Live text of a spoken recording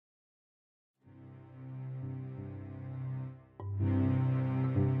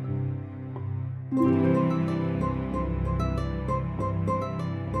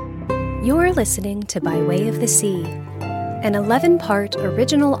You're listening to By Way of the Sea, an 11-part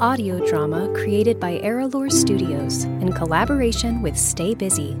original audio drama created by Eralore Studios in collaboration with Stay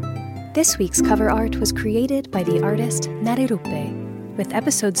Busy. This week's cover art was created by the artist Natirupe, with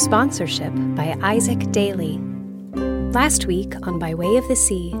episode sponsorship by Isaac Daly. Last week on By Way of the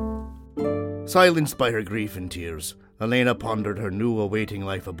Sea. Silenced by her grief and tears, Elena pondered her new awaiting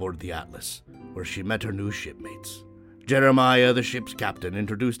life aboard the Atlas, where she met her new shipmates. Jeremiah, the ship's captain,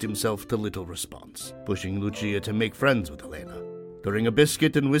 introduced himself to little response, pushing Lucia to make friends with Elena. During a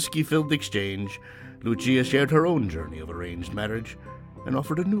biscuit and whiskey-filled exchange, Lucia shared her own journey of arranged marriage and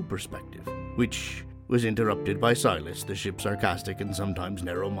offered a new perspective, which was interrupted by Silas, the ship's sarcastic and sometimes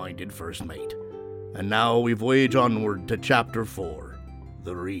narrow-minded first mate. And now we voyage onward to Chapter 4,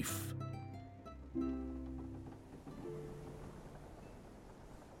 The Reef.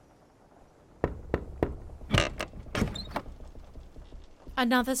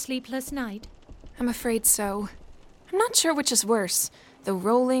 Another sleepless night? I'm afraid so. I'm not sure which is worse, the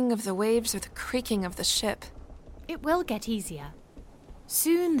rolling of the waves or the creaking of the ship. It will get easier.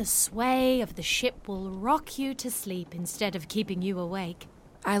 Soon the sway of the ship will rock you to sleep instead of keeping you awake.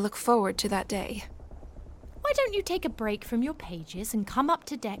 I look forward to that day. Why don't you take a break from your pages and come up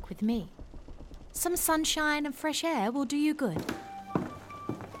to deck with me? Some sunshine and fresh air will do you good.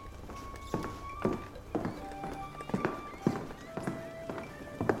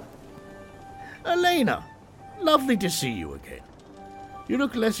 Elena, lovely to see you again. You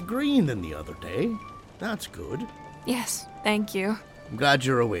look less green than the other day. That's good. Yes, thank you. I'm glad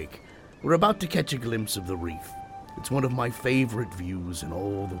you're awake. We're about to catch a glimpse of the reef. It's one of my favorite views in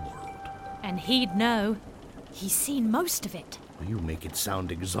all the world. And he'd know. He's seen most of it. You make it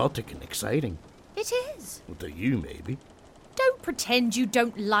sound exotic and exciting. It is. Well, to you, maybe. Don't pretend you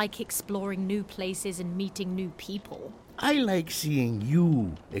don't like exploring new places and meeting new people. I like seeing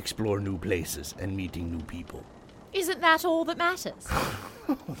you explore new places and meeting new people. Isn't that all that matters?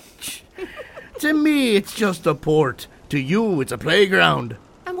 To me, it's just a port. To you, it's a playground.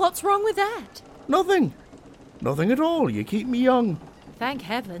 And what's wrong with that? Nothing. Nothing at all. You keep me young. Thank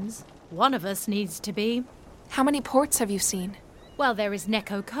heavens. One of us needs to be. How many ports have you seen? Well, there is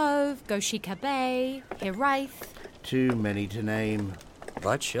Neko Cove, Goshika Bay, Reef. Too many to name.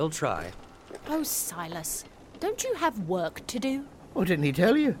 But she'll try. Oh, Silas, don't you have work to do? Oh, didn't he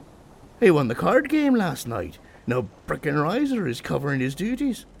tell you? He won the card game last night. Now Frickin' Riser is covering his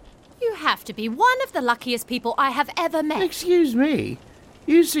duties. You have to be one of the luckiest people I have ever met. Excuse me.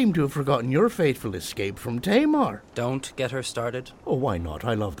 You seem to have forgotten your fateful escape from Tamar. Don't get her started. Oh, why not?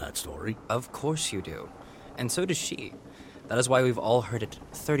 I love that story. Of course you do. And so does she. That is why we've all heard it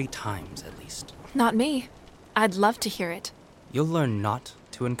 30 times at least. Not me. I'd love to hear it. You'll learn not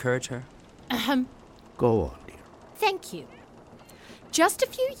to encourage her. Go on, dear. Thank you. Just a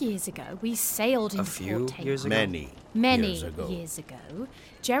few years ago, we sailed into Port Tamar. Years ago? Many years ago.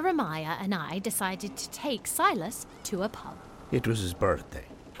 Jeremiah and I decided to take Silas to a pub. It was his birthday.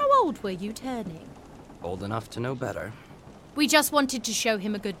 How old were you turning? Old enough to know better. We just wanted to show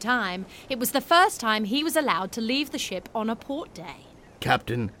him a good time. It was the first time he was allowed to leave the ship on a port day.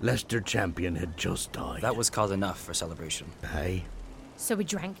 Captain Lester Champion had just died. That was cause enough for celebration. Aye. So we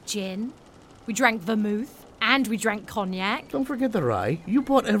drank gin, we drank vermouth, and we drank cognac. Don't forget the rye. You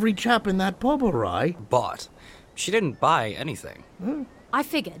bought every chap in that pub a rye. Bought. She didn't buy anything. Huh? I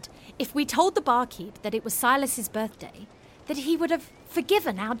figured if we told the barkeep that it was Silas's birthday, that he would have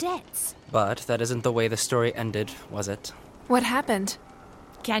forgiven our debts. But that isn't the way the story ended, was it? What happened?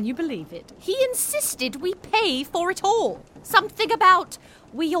 Can you believe it? He insisted we pay for it all. Something about,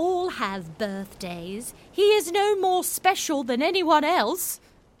 we all have birthdays. He is no more special than anyone else.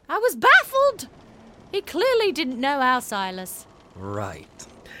 I was baffled. He clearly didn't know our Silas. Right.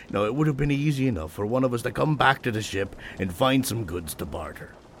 No, it would have been easy enough for one of us to come back to the ship and find some goods to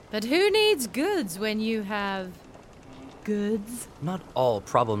barter. But who needs goods when you have goods? Not all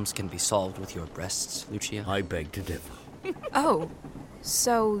problems can be solved with your breasts, Lucia. I beg to differ. Oh,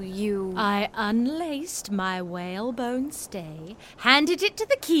 so you... I unlaced my whalebone stay, handed it to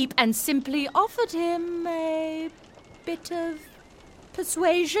the keep, and simply offered him a bit of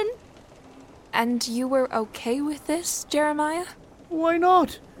persuasion. And you were okay with this, Jeremiah? Why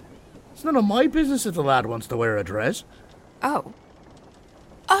not? It's none of my business if the lad wants to wear a dress. Oh.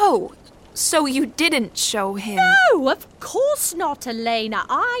 Oh, so you didn't show him... No, of course not, Elena.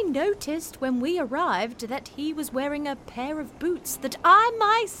 I noticed when we arrived that he was wearing a pair of boots that I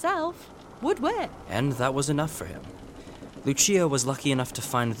myself would wear. And that was enough for him. Lucia was lucky enough to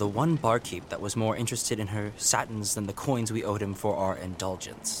find the one barkeep that was more interested in her satins than the coins we owed him for our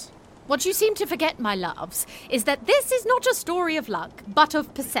indulgence. What you seem to forget, my loves, is that this is not a story of luck, but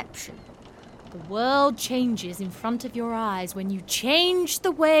of perception. The world changes in front of your eyes when you change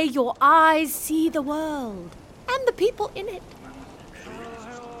the way your eyes see the world and the people in it.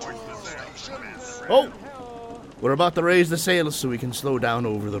 Oh! We're about to raise the sails so we can slow down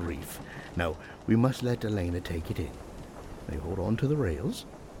over the reef. Now, we must let Elena take it in. Now, hold on to the rails.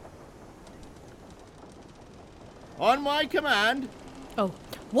 On my command. Oh,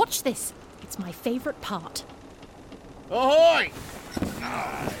 watch this. It's my favorite part. Ahoy!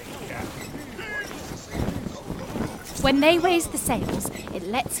 When they raise the sails, it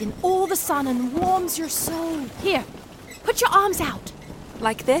lets in all the sun and warms your soul. Here, put your arms out.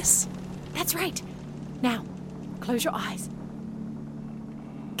 Like this? That's right. Now, close your eyes.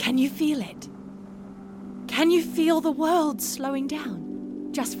 Can you feel it? Can you feel the world slowing down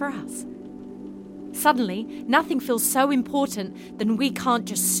just for us? Suddenly, nothing feels so important than we can't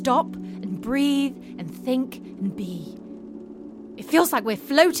just stop and breathe and think and be. It feels like we're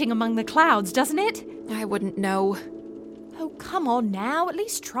floating among the clouds, doesn't it? I wouldn't know. Oh, come on now, at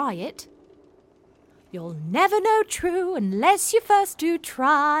least try it. You'll never know true unless you first do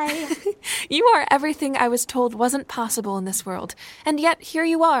try. You are everything I was told wasn't possible in this world, and yet here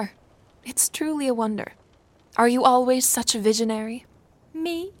you are. It's truly a wonder. Are you always such a visionary?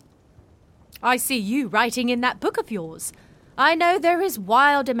 Me? I see you writing in that book of yours. I know there is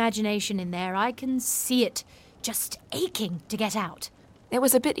wild imagination in there. I can see it, just aching to get out. It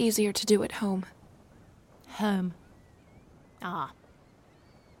was a bit easier to do at home. Home. Ah.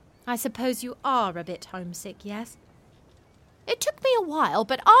 I suppose you are a bit homesick, yes? It took me a while,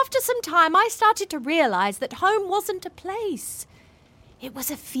 but after some time I started to realize that home wasn't a place. It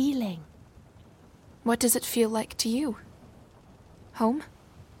was a feeling. What does it feel like to you? Home?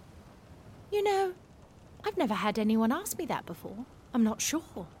 You know, I've never had anyone ask me that before. I'm not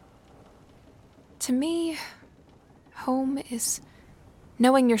sure. To me, home is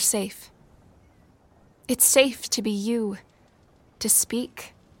knowing you're safe. It's safe to be you, to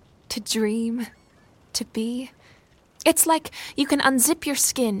speak, to dream, to be. It's like you can unzip your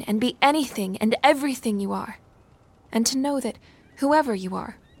skin and be anything and everything you are. And to know that whoever you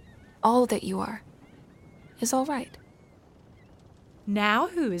are, all that you are, is all right. Now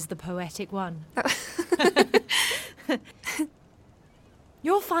who is the poetic one?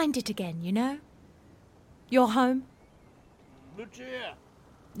 You'll find it again, you know? You're home. Lucia!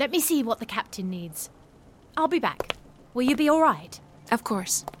 Let me see what the captain needs. I'll be back. Will you be all right? Of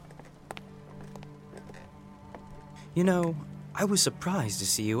course. You know, I was surprised to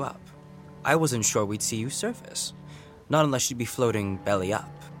see you up. I wasn't sure we'd see you surface. Not unless you'd be floating belly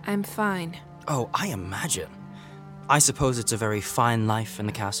up. I'm fine. Oh, I imagine. I suppose it's a very fine life in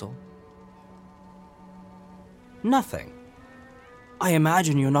the castle. Nothing. I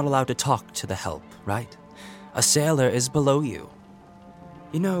imagine you're not allowed to talk to the help, right? A sailor is below you.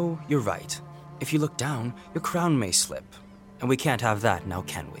 You know, you're right. If you look down, your crown may slip. And we can't have that now,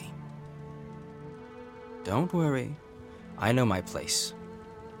 can we? Don't worry. I know my place.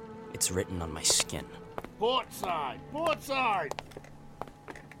 It's written on my skin. Port side! Port side!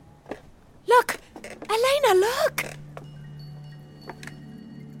 Look! Elena, look!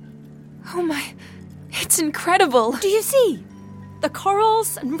 Oh my, it's incredible. Do you see? The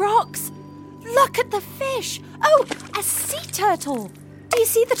corals and rocks. Look at the fish. Oh, a sea turtle. Do you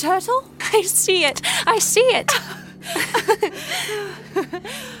see the turtle? I see it. I see it.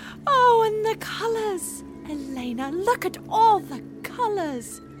 Oh, and the colours. Elena, look at all the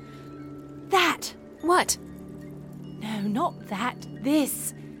colours. That. What? No, not that.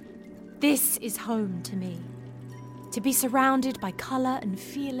 This. This is home to me. To be surrounded by colour and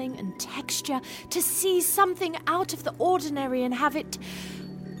feeling and texture, to see something out of the ordinary and have it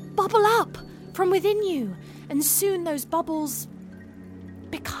bubble up from within you, and soon those bubbles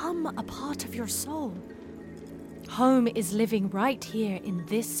become a part of your soul. Home is living right here in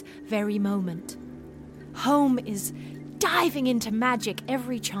this very moment. Home is diving into magic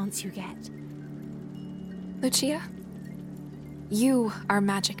every chance you get. Lucia, you are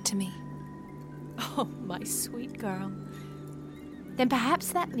magic to me. Oh, my sweet girl. Then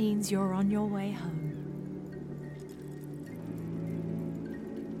perhaps that means you're on your way home.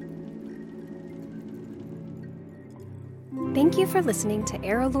 Thank you for listening to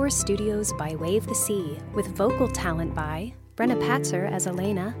Eralore Studios by Way of the Sea, with vocal talent by Brenna Patzer as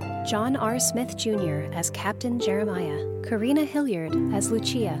Elena, John R Smith Jr. as Captain Jeremiah, Karina Hilleard as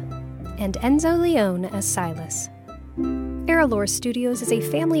Lucia, and Enzo Leone as Silas. Eralore Studios is a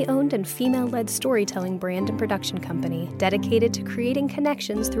family-owned and female-led storytelling brand and production company dedicated to creating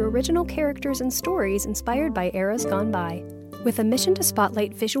connections through original characters and stories inspired by eras gone by. With a mission to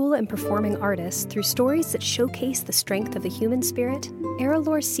spotlight visual and performing artists through stories that showcase the strength of the human spirit,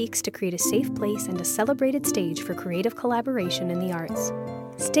 Eralore seeks to create a safe place and a celebrated stage for creative collaboration in the arts.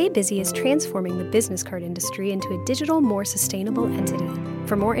 Stay Busy is transforming the business card industry into a digital, more sustainable entity.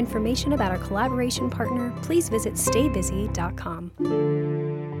 For more information about our collaboration partner, please visit staybusy.com.